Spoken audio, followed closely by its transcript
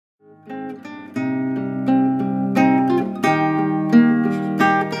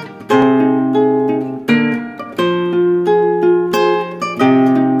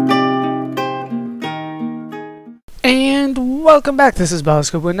Welcome back, this is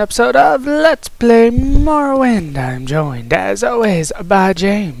Castle Karstaag, an episode of Let's Play Morrowind. I'm joined, as always, by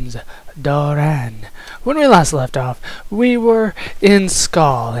James Doran. When we last left off, we were in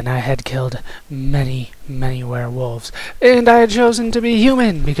Skull, and I had killed many werewolves. And I had chosen to be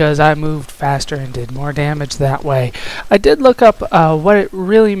human, because I moved faster and did more damage that way. I did look up what it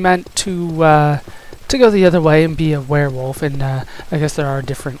really meant to go the other way and be a werewolf, and I guess there are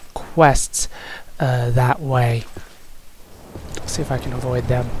different quests that way. See if I can avoid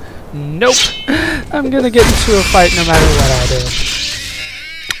them. Nope! I'm gonna get into a fight no matter what I do.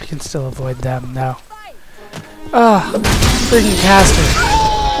 I can still avoid them, though. Oh, freaking caster.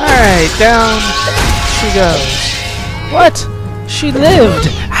 Alright, down she goes. What? She lived!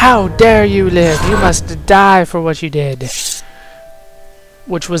 How dare you live! You must die for what you did.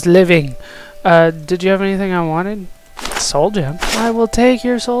 Which was living. Did you have anything I wanted? Soul gem. I will take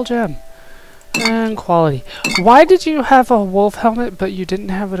your soul gem. And quality. Why did you have a wolf helmet but you didn't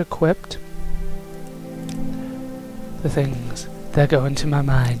have it equipped? The things that go into my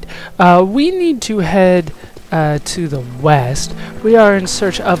mind. We need to head to the west. We are in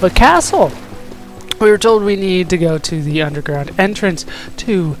search of a castle. We were told we need to go to the underground entrance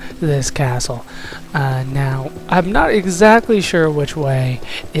to this castle. Now, I'm not exactly sure which way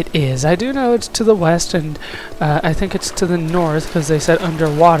it is. I do know it's to the west, and I think it's to the north, because they said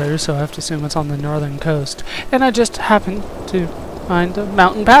underwater, so I have to assume it's on the northern coast. And I just happened to find a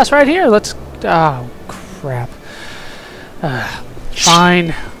mountain pass right here. Let's... oh, crap.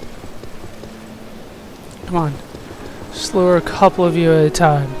 Fine. Come on. Just lure a couple of you at a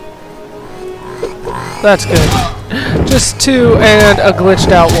time. That's good. Just two and a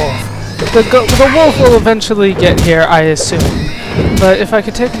glitched out wolf. The wolf will eventually get here, I assume. But if I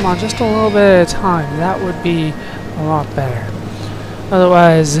could take him on just a little bit at a time, that would be a lot better.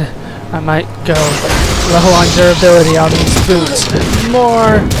 Otherwise, I might go low on durability on these boots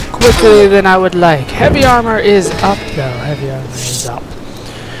more quickly than I would like. Heavy armor is up, though. Heavy armor is up.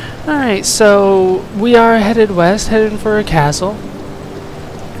 Alright, so we are headed west, heading for a castle.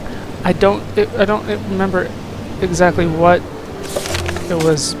 I don't remember exactly what it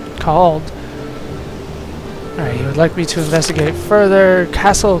was called. Alright, you would like me to investigate further.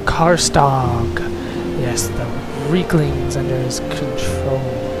 Castle Karstaag. Yes, the Reeklings under his control.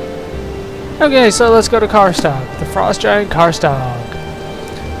 Okay, so let's go to Karstaag. The Frost Giant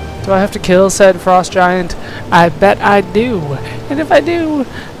Karstaag. Do I have to kill said Frost Giant? I bet I do. And if I do,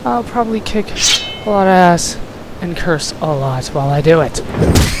 I'll probably kick a lot of ass and curse a lot while I do it.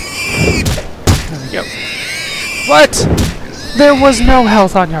 There we go. What? There was no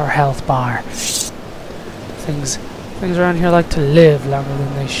health on your health bar. Things around here like to live longer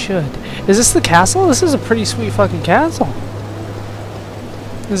than they should. Is this the castle? This is a pretty sweet fucking castle.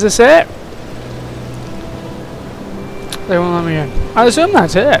 Is this it? They won't let me in. I assume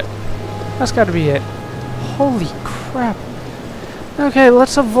that's it. That's gotta be it. Holy crap. Okay,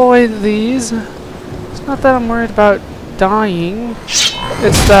 let's avoid these. It's not that I'm worried about dying.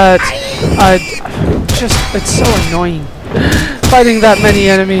 It's that it's so annoying fighting that many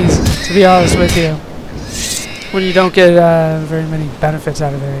enemies, to be honest with you, when you don't get very many benefits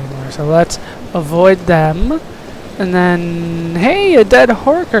out of it anymore. So let's avoid them. And then, hey, a dead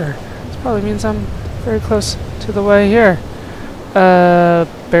horker. This probably means I'm very close to the way here.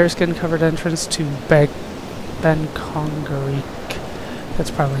 Bearskin covered entrance to Ben Congarik.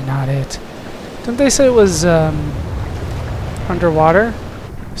 That's probably not it. Didn't they say it was underwater?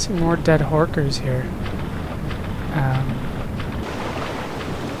 I see more dead horkers here.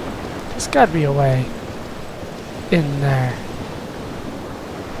 There's gotta be a way in there.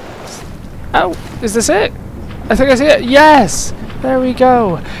 Oh, is this it? I think I see it. Yes! There we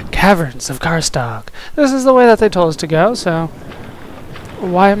go. Caverns of Karstaag. This is the way that they told us to go, so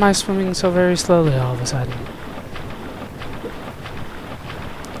why am I swimming so very slowly all of a sudden?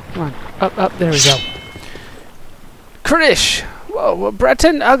 Come on. Up, there we go. Krish! Whoa, a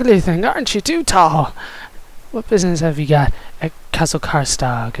Breton ugly thing, aren't you too tall? What business have you got at Castle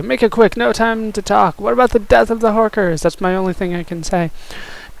Karstaag? Make it quick, no time to talk. What about the death of the horkers? That's my only thing I can say.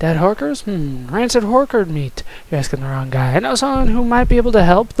 Dead horkers? Rancid horker meat. You're asking the wrong guy. I know someone who might be able to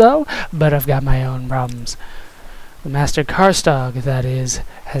help, though, but I've got my own problems. The Master Karstaag, that is,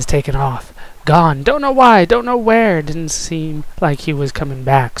 has taken off. Gone. Don't know why, don't know where. Didn't seem like he was coming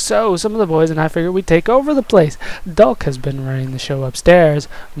back. So, some of the boys and I figured we'd take over the place. Dulk has been running the show upstairs.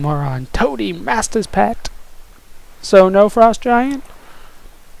 More on Toady, Master's pet. So, no Frost Giant?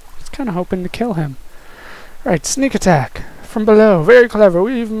 I was kind of hoping to kill him. Right, sneak attack. From below. Very clever.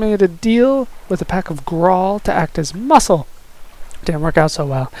 We've made a deal with a pack of Grawl to act as muscle. Didn't work out so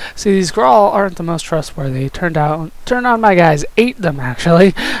well. See, these Grawl aren't the most trustworthy. Turned out my guys ate them,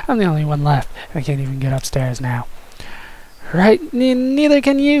 actually. I'm the only one left. I can't even get upstairs now. Right? Neither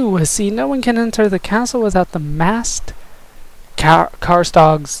can you. See, no one can enter the castle without the masked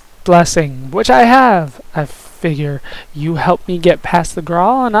Karstaag's blessing, which I have. I figure you help me get past the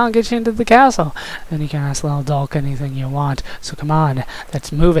Grawl, and I'll get you into the castle. Then you can ask Little Dulk anything you want. So come on,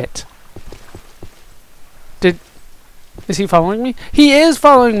 let's move it. Is he following me? He is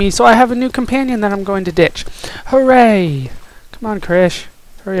following me, so I have a new companion that I'm going to ditch. Hooray! Come on, Krish.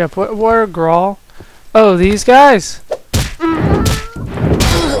 Hurry up. What are Grawl? Oh, these guys.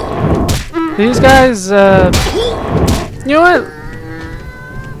 These guys, you know what?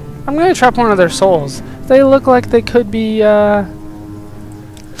 I'm gonna trap one of their souls. They look like they could be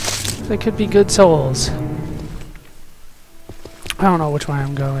good souls. I don't know which way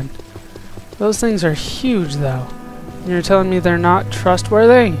I'm going. Those things are huge, though. You're telling me they're not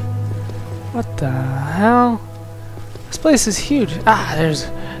trustworthy? What the hell? This place is huge. Ah, there's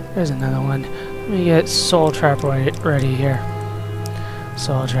another one. Let me get Soul Trap ready here.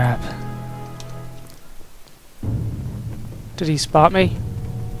 Soul Trap. Did he spot me?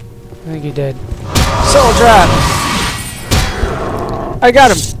 I think he did. Soul Trap! I got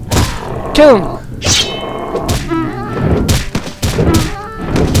him! Kill him!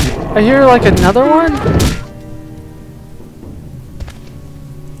 I hear like another one?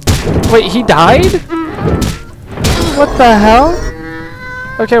 Wait, he died? What the hell?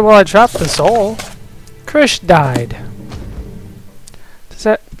 Okay, well I trapped the soul. Krish died. Does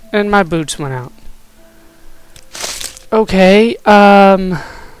that... and my boots went out. Okay,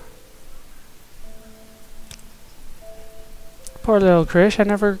 poor little Krish, I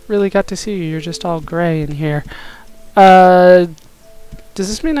never really got to see you. You're just all gray in here. Does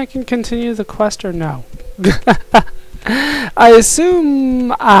this mean I can continue the quest or no? I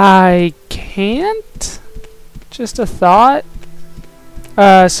assume I can't? Just a thought?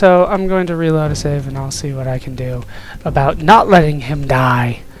 So I'm going to reload a save and I'll see what I can do about not letting him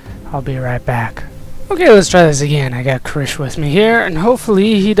die. I'll be right back. Okay, let's try this again. I got Krish with me here, and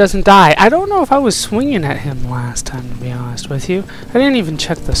hopefully he doesn't die. I don't know if I was swinging at him last time, to be honest with you. I didn't even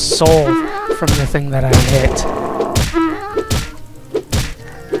check the soul from the thing that I hit.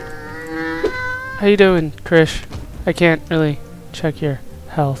 How you doing, Krish? I can't really check your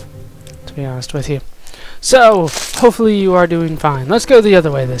health, to be honest with you. So, hopefully you are doing fine. Let's go the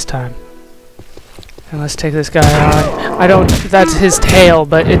other way this time. And let's take this guy on. That's his tail,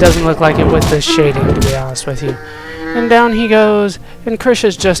 but it doesn't look like it with the shading, to be honest with you. And down he goes, and Krish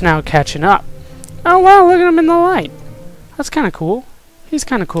is just now catching up. Oh wow, look at him in the light. That's kind of cool. He's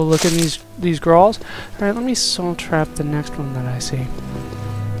kind of cool looking, these Grawls. Alright, let me soul trap the next one that I see.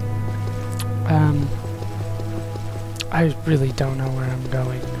 I really don't know where I'm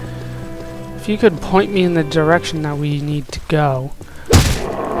going. If you could point me in the direction that we need to go.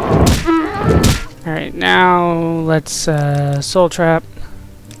 Alright, now let's soul trap.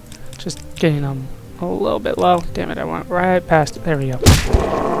 Just getting them a little bit low. Damn it, I went right past it. There we go.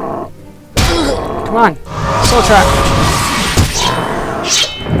 Come on, soul trap.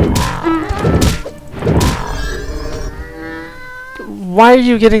 Why are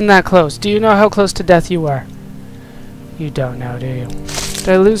you getting that close? Do you know how close to death you were? You don't know, do you? Did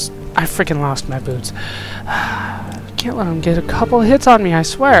I lose? I freaking lost my boots. Can't let him get a couple hits on me, I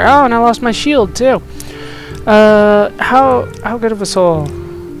swear. Oh, and I lost my shield too. How good of a soul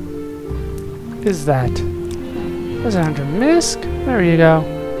is that? Was it under Misk? There you go.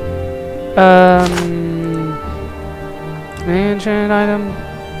 Ancient item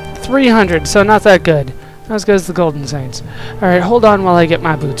 300, so not that good. Not as good as the Golden Saints. Alright, hold on while I get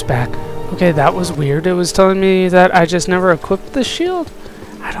my boots back. Okay, that was weird. It was telling me that I just never equipped the shield.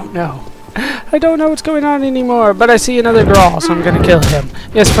 I don't know. I don't know what's going on anymore, but I see another Grawl, so I'm gonna kill him.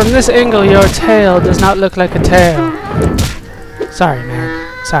 Yes, from this angle, your tail does not look like a tail. Sorry,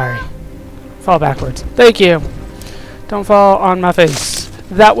 man. Sorry. Fall backwards. Thank you. Don't fall on my face.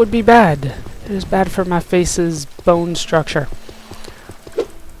 That would be bad. It is bad for my face's bone structure.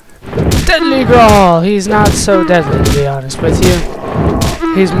 Deadly Grawl! He's not so deadly, to be honest with you.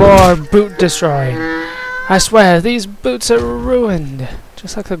 He's more boot destroying. I swear, these boots are ruined.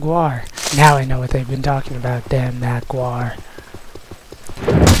 Just like the Guar. Now I know what they've been talking about. Damn that Guar.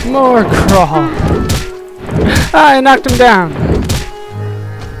 More Grawl. Ah, I knocked him down.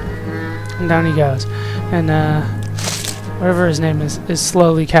 And down he goes. And, whatever his name is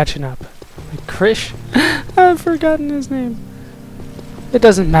slowly catching up. Like Krish? I've forgotten his name. It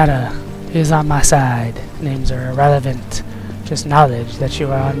doesn't matter. He's on my side. Names are irrelevant. Just knowledge that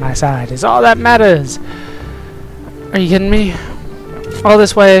you are on my side is all that matters. Are you kidding me? All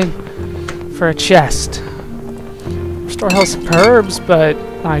this way for a chest. Storehouse superbs, but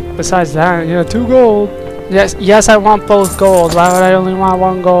like besides that, yeah, 2 gold. Yes, I want both gold. Why would I only want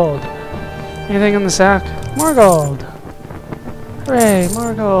 1 gold? Anything in the sack? More gold. Hooray,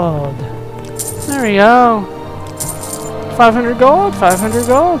 more gold. There we go. 500 gold, 500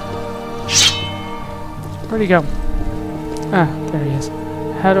 gold. Where'd he go? Ah, there he is.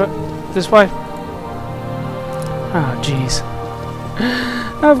 How do I... This way? Oh, jeez.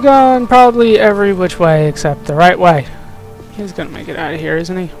 I've gone probably every which way except the right way. He's gonna make it out of here,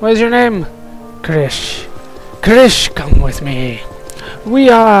 isn't he? What is your name? Krish. Krish, come with me. We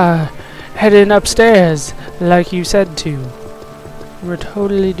are heading upstairs, like you said to. We're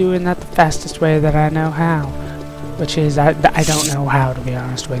totally doing that the fastest way that I know how. Which is, I don't know how, to be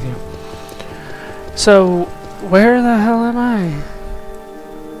honest with you. So, where the hell am I?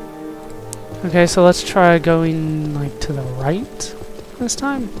 Okay, so let's try going, like, to the right this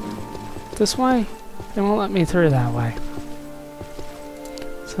time. This way? It won't let me through that way.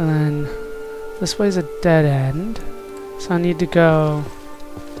 So then, this way's a dead end. So I need to go...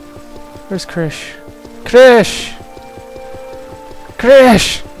 Where's Krish? Krish!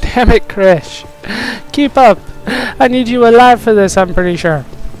 Krish! Damn it, Krish! Keep up! I need you alive for this, I'm pretty sure.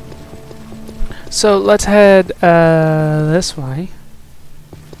 So let's head this way.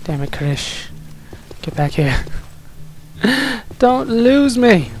 Damn it, Krish. Get back here. Don't lose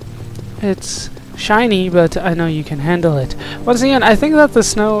me! It's shiny, but I know you can handle it. Once again, I think that the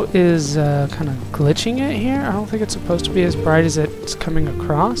snow is kind of glitching it here. I don't think it's supposed to be as bright as it's coming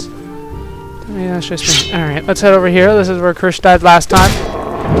across. Maybe that's just me. Alright, let's head over here. This is where Krish died last time.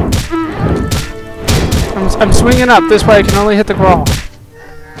 I'm swinging up. This way I can only hit the crawl.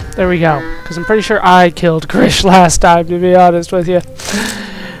 There we go. Because I'm pretty sure I killed Krish last time, to be honest with you.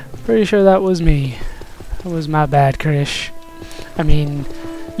 Pretty sure that was me. That was my bad, Krish. I mean,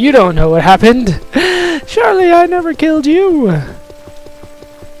 you don't know what happened. Surely I never killed you.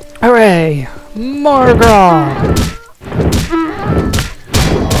 Hooray! More grog!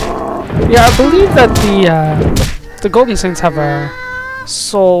 Yeah, I believe that the Golden Saints have a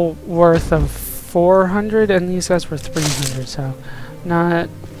soul worth of 400, and these guys were 300, so not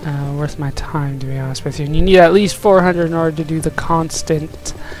worth my time, to be honest with you. And you need at least 400 in order to do the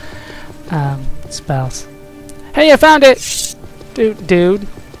constant spells. Hey, I found it! Dude.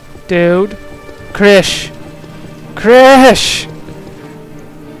 Krish!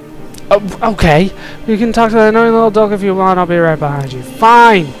 Oh, okay. You can talk to that annoying little dog if you want. I'll be right behind you.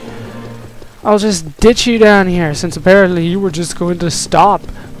 Fine! I'll just ditch you down here, since apparently you were just going to stop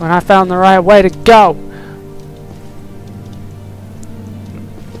when I found the right way to go.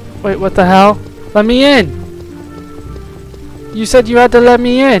 Wait, what the hell? Let me in! You said you had to let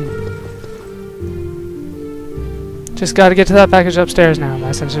me in! Just gotta get to that package upstairs now.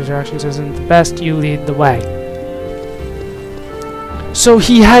 My sense of directions isn't the best. You lead the way. So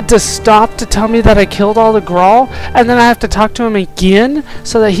he had to stop to tell me that I killed all the Grawl, and then I have to talk to him again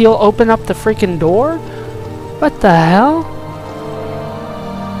so that he'll open up the freaking door? What the hell?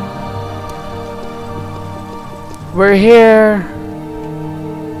 We're here.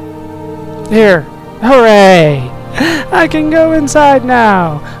 Here. Hooray! I can go inside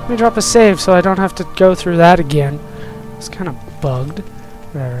now. Let me drop a save so I don't have to go through that again. It's kind of bugged.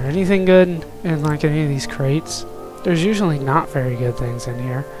 Whatever. Anything good in like any of these crates? There's usually not very good things in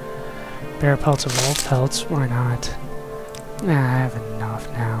here. Bear pelts and wolf pelts, why not? Nah, I have enough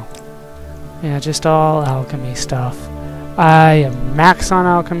now. Yeah, just all alchemy stuff. I am max on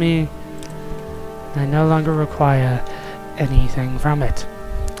alchemy. I no longer require anything from it.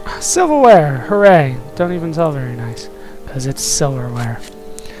 Silverware! Hooray! Don't even sell very nice, because it's silverware.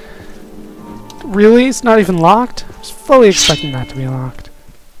 Really? It's not even locked? I was fully expecting that to be locked.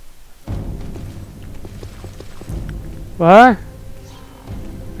 What?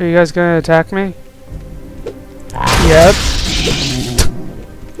 Are you guys gonna attack me? Yep.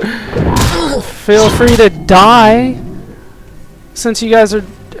 Feel free to die. Since you guys are...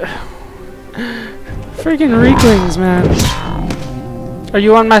 freaking weaklings, man. Are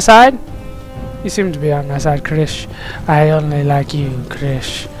you on my side? You seem to be on my side, Krish. I only like you,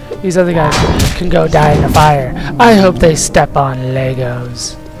 Krish. These other guys can go die in the fire. I hope they step on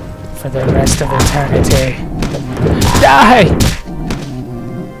Legos for the rest of eternity. Die!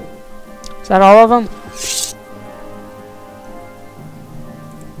 Is that all of them?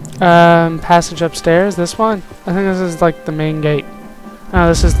 Passage upstairs. This one? I think this is like the main gate.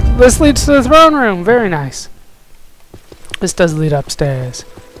 Oh, this leads to the throne room. Very nice. This does lead upstairs.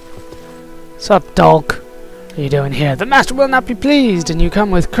 Sup, Dulk? What are you doing here? The master will not be pleased, and you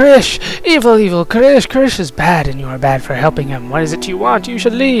come with Krish. Evil, evil Krish. Krish is bad, and you are bad for helping him. What is it you want? You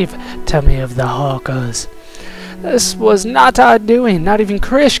should leave. Tell me of the horkers. This was not our doing. Not even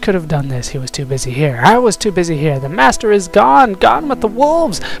Krish could have done this. He was too busy here. I was too busy here. The master is gone. Gone with the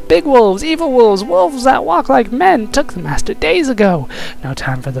wolves. Big wolves, evil wolves, wolves that walk like men. Took the master days ago. No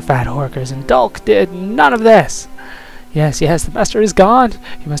time for the fat horkers, and Dulk did none of this. Yes, yes, the master is gone.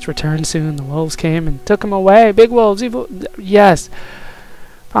 He must return soon. The wolves came and took him away. Big wolves, evil... Yes.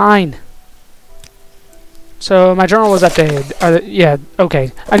 Fine. So my journal was updated. Yeah,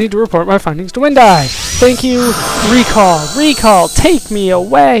 okay. I need to report my findings to Wind-Eye. Thank you. Recall. Recall. Take me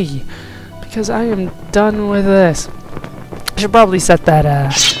away. Because I am done with this. I should probably set that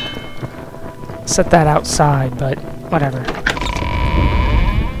outside, but whatever.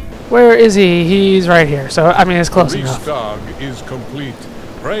 Where is he? He's right here. So, I mean, it's close enough. Karstaag is complete.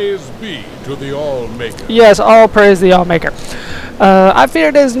 Praise be to the All-Maker. Yes, all praise the All-Maker. I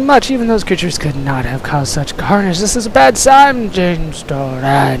feared as much. Even those creatures could not have caused such carnage. This is a bad sign, James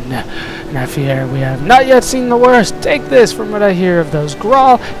Doran. And I fear we have not yet seen the worst. Take this. From what I hear of those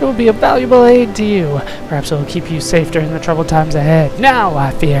Grawl, it will be a valuable aid to you. Perhaps it will keep you safe during the troubled times ahead. Now,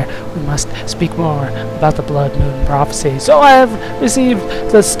 I fear, we must speak more about the Blood Moon prophecy. So I have received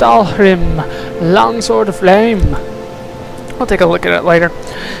the Stalhrim Longsword of Flame. I'll take a look at it later.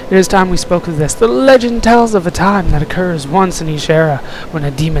 It is time we spoke of this. The legend tells of a time that occurs once in each era when a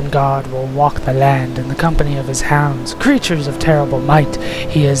demon god will walk the land in the company of his hounds, creatures of terrible might.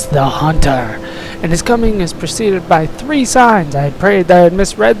 He is the Hunter, and his coming is preceded by 3 signs. I had prayed that I had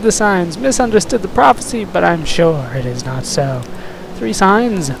misread the signs, misunderstood the prophecy, but I'm sure it is not so. 3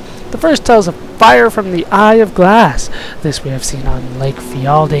 signs. The first tells of fire from the Eye of Glass. This we have seen on Lake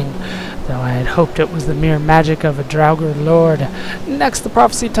Fjelding, though I had hoped it was the mere magic of a Draugr lord. Next, the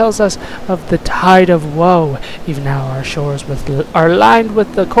prophecy tells us of the Tide of Woe. Even now our shores are lined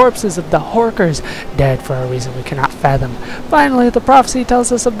with the corpses of the horkers, dead for a reason we cannot fathom. Finally, the prophecy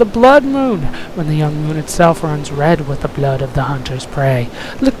tells us of the Blood Moon, when the young moon itself runs red with the blood of the hunter's prey.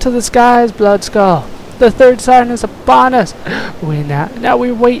 Look to the skies, Blood Skull. The 3rd sign is upon us. Now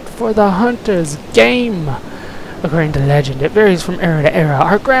we wait for the hunter's game. According to legend, it varies from era to era.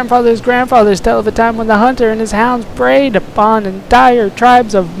 Our grandfathers' grandfathers tell of a time when the hunter and his hounds preyed upon entire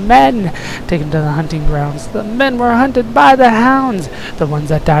tribes of men, taken to the hunting grounds. The men were hunted by the hounds. The ones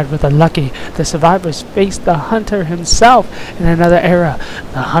that died were the lucky. The survivors faced the hunter himself. In another era,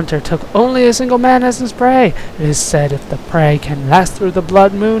 the hunter took only a single man as his prey. It is said if the prey can last through the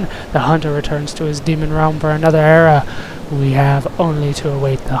blood moon, the hunter returns to his demon realm for another era. We have only to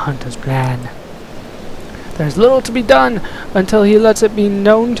await the hunter's plan. There's little to be done until he lets it be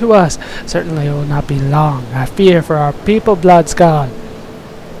known to us. Certainly it will not be long. I fear for our people, Blood Skull.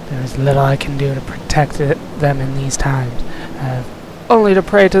 There is little I can do to protect them in these times. I have only to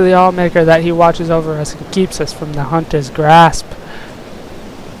pray to the All-Maker that he watches over us and keeps us from the hunter's grasp.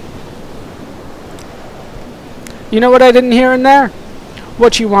 You know what I didn't hear in there?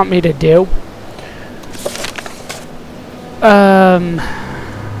 What you want me to do? Oh,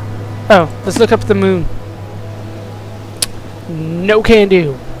 let's look up the moon. No can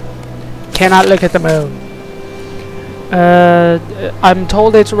do. Cannot look at the moon. I'm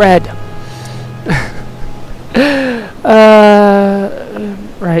told it's red.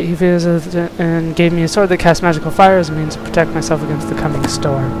 Right, he feels and gave me a sword that casts magical fire as a means to protect myself against the coming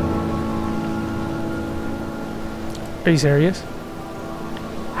storm. Are you serious?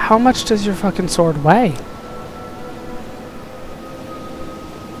 How much does your fucking sword weigh?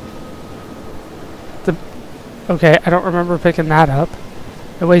 Okay, I don't remember picking that up.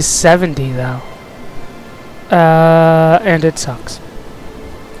 It weighs 70 though. And it sucks.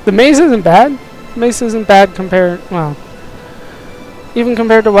 The mace isn't bad. The mace isn't bad compared, well, even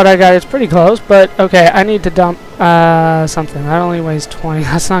compared to what I got, it's pretty close, but okay, I need to dump something. That only weighs 20.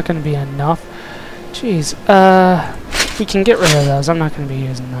 That's not going to be enough. Jeez. We can get rid of those. I'm not going to be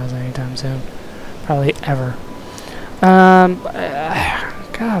using those anytime soon. Probably ever. God,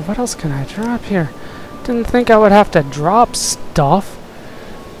 what else can I drop here? Didn't think I would have to drop stuff.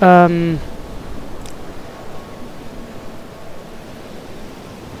 That's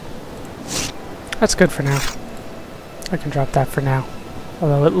good for now. I can drop that for now.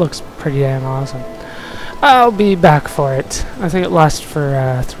 Although it looks pretty damn awesome. I'll be back for it. I think it lasts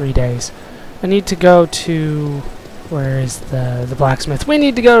for 3 days. I need to go to... Where is the blacksmith? We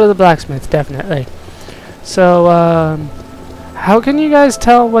need to go to the blacksmith, definitely. So, how can you guys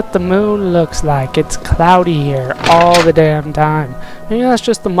tell what the moon looks like? It's cloudy here all the damn time. Maybe that's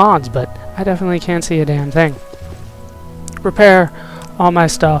just the mods, but I definitely can't see a damn thing. Repair all my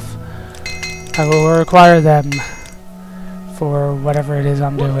stuff. I will require them for whatever it is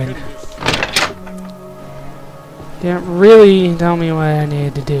I'm doing. Didn't really tell me what I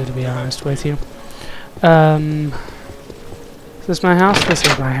needed to do, to be honest with you. Is this my house? This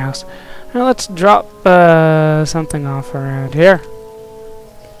is my house. Now let's drop something off around here.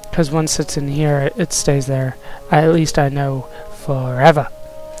 Because once it's in here, it stays there. At least I know forever.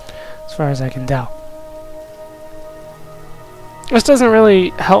 As far as I can tell. This doesn't really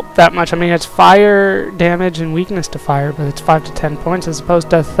help that much. I mean, it's fire damage and weakness to fire, but it's 5 to 10 points as opposed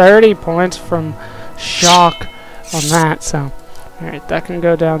to 30 points from shock on that. So, alright, that can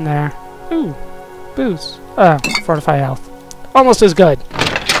go down there. Ooh, boost. Fortify health. Almost as good.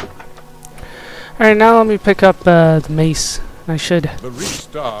 Alright, now let me pick up the mace. I should. The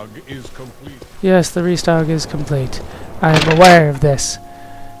Restag is complete. Yes, the Restag is complete. I am aware of this.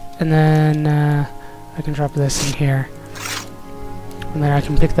 And then I can drop this in here. And then I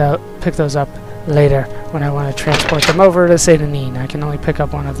can pick those up later when I want to transport them over to Saint Denis. I can only pick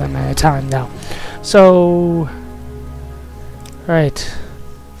up one of them at a time now. So, right,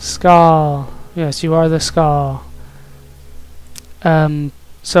 Skull. Yes, you are the Skull.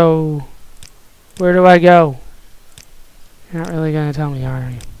 So, where do I go? You're not really gonna tell me,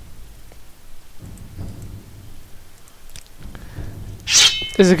 are you?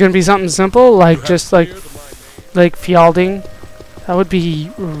 Is it gonna be something simple, like just like Fielding? That would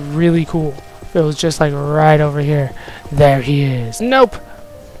be really cool if it was just like right over here. There he is. Nope!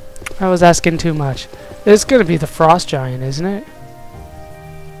 I was asking too much. It's gonna be the Frost Giant, isn't it?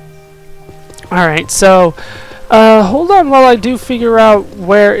 Alright, so hold on while I do figure out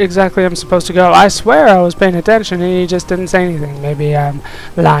where exactly I'm supposed to go. I swear I was paying attention and he just didn't say anything. Maybe I'm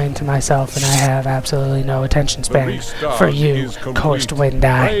lying to myself and I have absolutely no attention span for you, Korst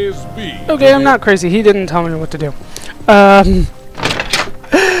Wind-Eye. Okay, I'm not crazy. He didn't tell me what to do.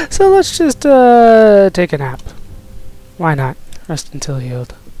 So let's just take a nap. Why not? Rest until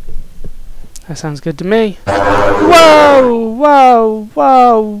healed. That sounds good to me. Whoa! Whoa!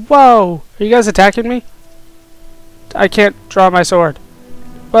 Whoa! Whoa! Are you guys attacking me? I can't draw my sword.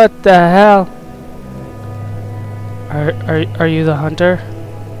 What the hell? Are you the hunter?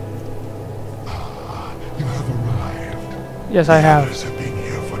 You have arrived. Yes, I have. The others have been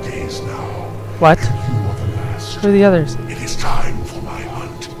here for days now. What? And you are the last. Who are the others? It is time for my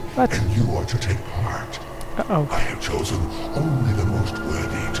hunt. What? And you are to take part. Uh-oh. I have chosen only the most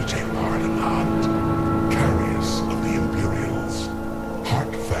worthy to take part in the hunt. Carriers of the Imperials.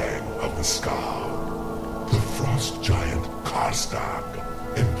 Heartfang of the Scar. The Frost Giant Karstaag.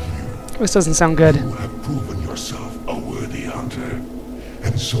 And you. This doesn't sound good. You have proven yourself a worthy hunter.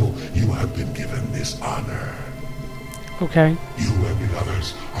 And so you have been given this honor. Okay. You and the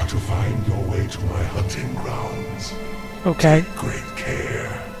others are to find your way to my hunting grounds. Okay. Take great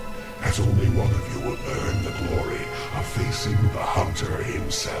care, as only one of you will earn the glory of facing the hunter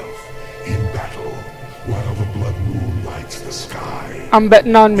himself in battle, while the blood moon lights the sky. I'm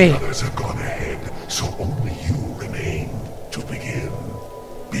betting on me. The others have gone ahead, so only you remain to begin.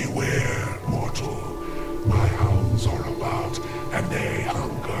 Beware, mortal. My hounds are about, and they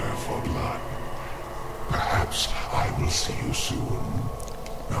hunger for blood. Perhaps I will see you soon.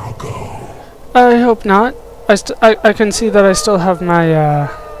 Now go. I hope not. I can see that I still have my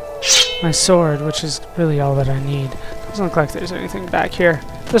my sword, which is really all that I need. Doesn't look like there's anything back here.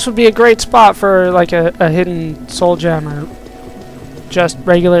 This would be a great spot for like a hidden soul gem or just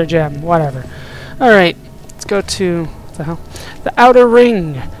regular gem, whatever. Alright, let's go to what the hell? The Outer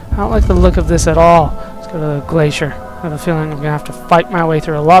Ring. I don't like the look of this at all. Let's go to the glacier. I have a feeling I'm gonna have to fight my way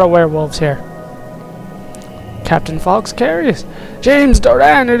through a lot of werewolves here. Captain Fox carries. James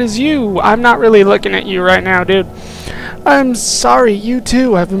Doran, it is you. I'm not really looking at you right now, dude. I'm sorry, you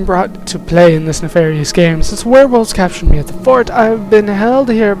too have been brought to play in this nefarious game. Since werewolves captured me at the fort, I have been held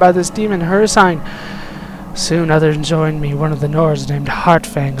here by this demon Hersine. Soon others joined me, one of the Nords named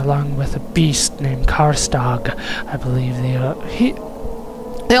Heartfang, along with a beast named Karstaag. I believe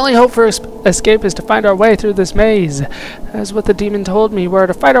the only hope for escape is to find our way through this maze. As what the demon told me, we're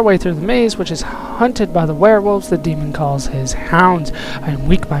to fight our way through the maze, which is hunted by the werewolves the demon calls his hounds. I am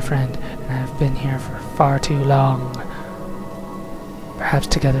weak, my friend, and I have been here for far too long. Perhaps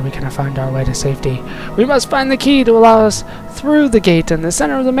together we can find our way to safety. We must find the key to allow us through the gate in the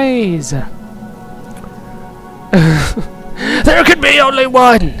center of the maze. There can be only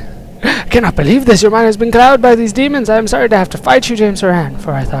one! I cannot believe this. Your mind has been clouded by these demons. I am sorry to have to fight you, James Doran,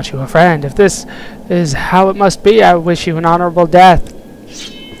 for I thought you a friend. If this is how it must be, I wish you an honorable death.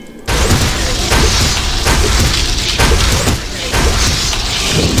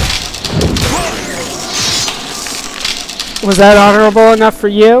 Was that honorable enough for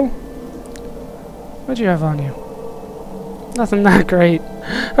you? What'd you have on you? Nothing that great.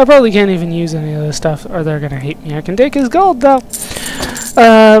 I probably can't even use any of this stuff, or they're gonna hate me. I can take his gold, though.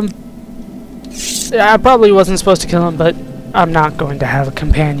 Yeah, I probably wasn't supposed to kill him, but I'm not going to have a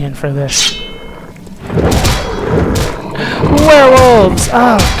companion for this. Werewolves!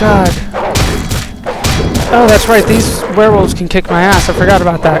 Oh, God. Oh, that's right. These werewolves can kick my ass. I forgot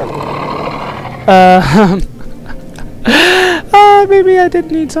about that. Maybe I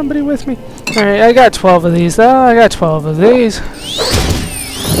did need somebody with me. Alright, I got 12 of these, though. I got 12 of these.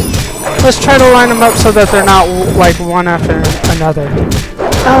 Let's try to line them up so that they're not, like, one after another.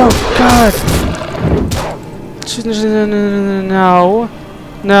 Oh, God. No.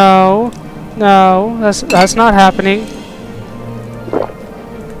 No. No. That's not happening.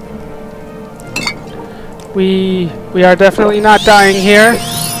 We are definitely not dying here.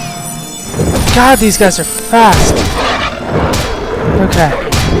 God, these guys are fast. Okay.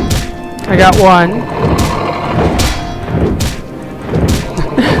 I got one.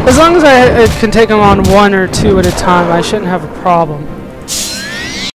 As long as I can take them on one or two at a time, I shouldn't have a problem.